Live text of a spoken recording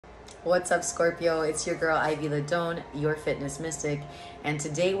What's up, Scorpio? It's your girl, Ivy Ladone, your fitness mystic. And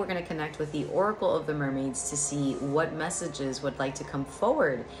today we're going to connect with the Oracle of the Mermaids to see what messages would like to come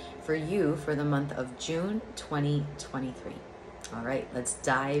forward for you for the month of June 2023. All right, let's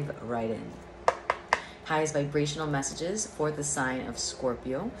dive right in. Highest vibrational messages for the sign of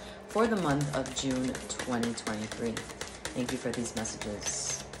Scorpio for the month of June 2023. Thank you for these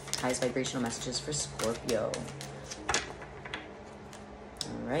messages. Highest vibrational messages for Scorpio.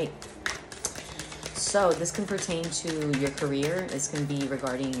 All right. So this can pertain to your career. This can be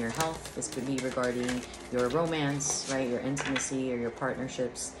regarding your health. This could be regarding your romance, right? Your intimacy or your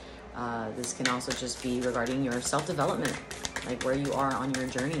partnerships. This can also just be regarding your self-development, like where you are on your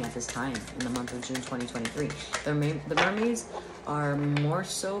journey at this time in the month of June 2023. The mermaids are more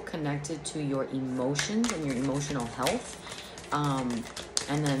so connected to your emotions and your emotional health.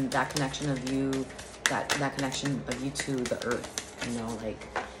 And then that connection of you, that connection of you to the earth, you know, like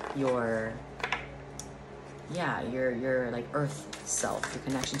your like earth self, your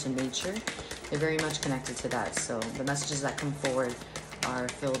connection to nature. They're very much connected to that. So the messages that come forward are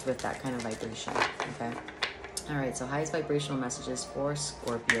filled with that kind of vibration. Okay. All right. So highest vibrational messages for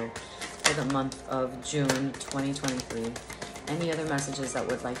Scorpio for the month of June 2023. Any other messages that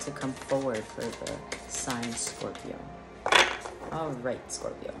would like to come forward for the sign Scorpio? All right,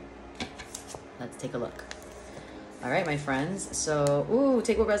 Scorpio. Let's take a look. All right, my friends. So,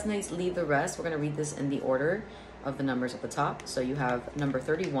 take what resonates, leave the rest. We're going to read this in the order of the numbers at the top. So you have number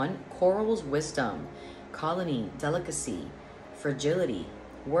 31, corals, wisdom, colony, delicacy, fragility,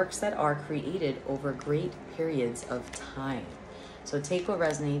 works that are created over great periods of time. So take what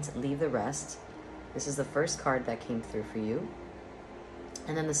resonates, leave the rest. This is the first card that came through for you.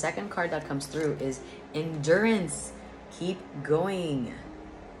 And then the second card that comes through is endurance. Keep going.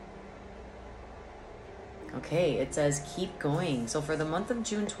 Okay, it says keep going. So for the month of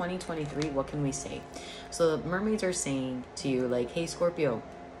June 2023, what can we say? So the mermaids are saying to you, like, hey, Scorpio,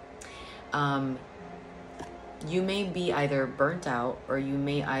 you may be either burnt out, or you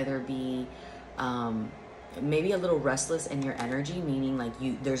may either be maybe a little restless in your energy, meaning like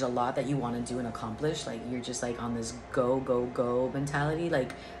there's a lot that you want to do and accomplish. Like you're just like on this go, go, go mentality.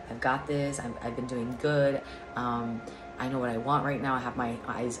 Like, I've got this, I've been doing good. I know what I want right now. I have my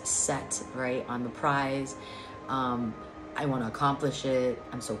eyes set right on the prize. I want to accomplish it.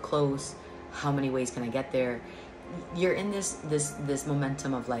 I'm so close. How many ways can I get there? You're in this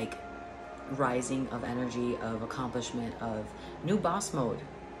momentum of like rising of energy, of accomplishment, of new boss mode.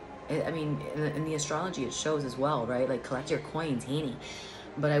 I mean, in the astrology, it shows as well, right? Like collect your coins, Haney.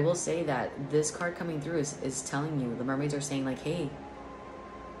 But I will say that this card coming through is telling you, the mermaids are saying like, hey,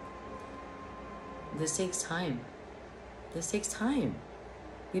 this takes time. This takes time.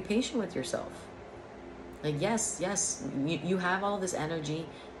 Be patient with yourself. Like, yes, you have all this energy.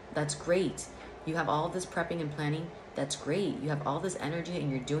 That's great. You have all this prepping and planning. That's great. You have all this energy and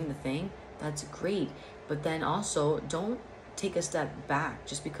you're doing the thing. That's great. But then also, don't take a step back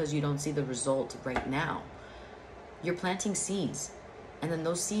just because you don't see the result right now. You're planting seeds. And then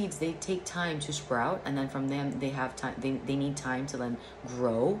those seeds, they take time to sprout, and then from them they have time, they need time to then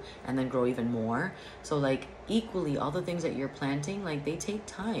grow, and then grow even more. So like equally, all the things that you're planting, like they take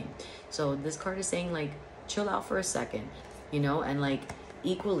time. So this card is saying like, chill out for a second, you know, and like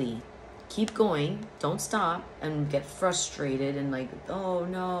equally keep going, don't stop and get frustrated and like, oh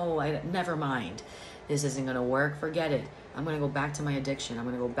no, never mind. This isn't gonna work, forget it. I'm gonna go back to my addiction. I'm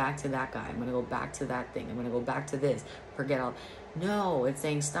gonna go back to that guy. I'm gonna go back to that thing. I'm gonna go back to this. Forget all. No, it's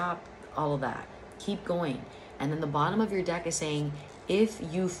saying stop all of that. Keep going. And then the bottom of your deck is saying, if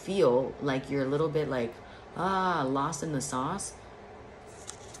you feel like you're a little bit like, lost in the sauce,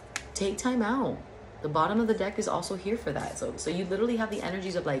 take time out. The bottom of the deck is also here for that. So you literally have the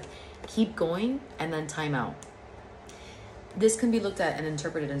energies of like, keep going and then time out. This can be looked at and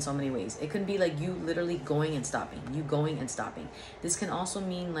interpreted in so many ways. It can be like you literally going and stopping, you going and stopping. This can also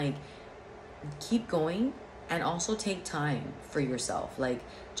mean like keep going and also take time for yourself. Like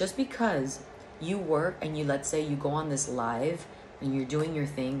just because you work and you, let's say you go on this live and you're doing your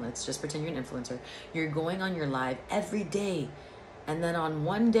thing, let's just pretend you're an influencer. You're going on your live every day. And then on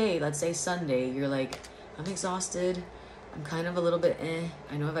one day, let's say Sunday, you're like, I'm exhausted. I'm kind of a little bit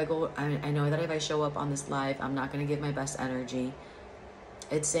I know I know that if I show up on this live, I'm not going to give my best energy.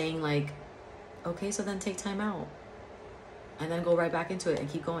 It's saying like, okay, so then take time out and then go right back into it and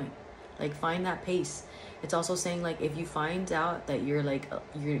keep going. Like find that pace. It's also saying like, if you find out that you're like,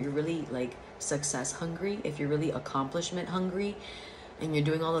 you're really like success hungry, if you're really accomplishment hungry and you're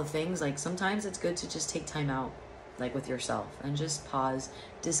doing all the things, like sometimes it's good to just take time out, like with yourself, and just pause,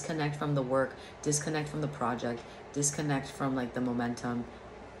 disconnect from the work, disconnect from the project, disconnect from like the momentum,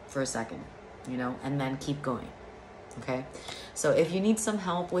 for a second, you know, and then keep going. Okay, so if you need some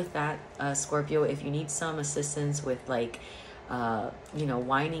help with that, Scorpio, if you need some assistance with like, you know,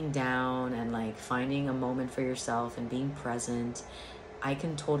 winding down and like finding a moment for yourself and being present, I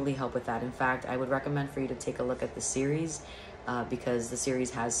can totally help with that. In fact, I would recommend for you to take a look at the series, because the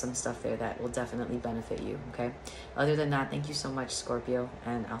series has some stuff there that will definitely benefit you. Okay, other than that, thank you so much, Scorpio,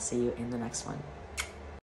 and I'll see you in the next one.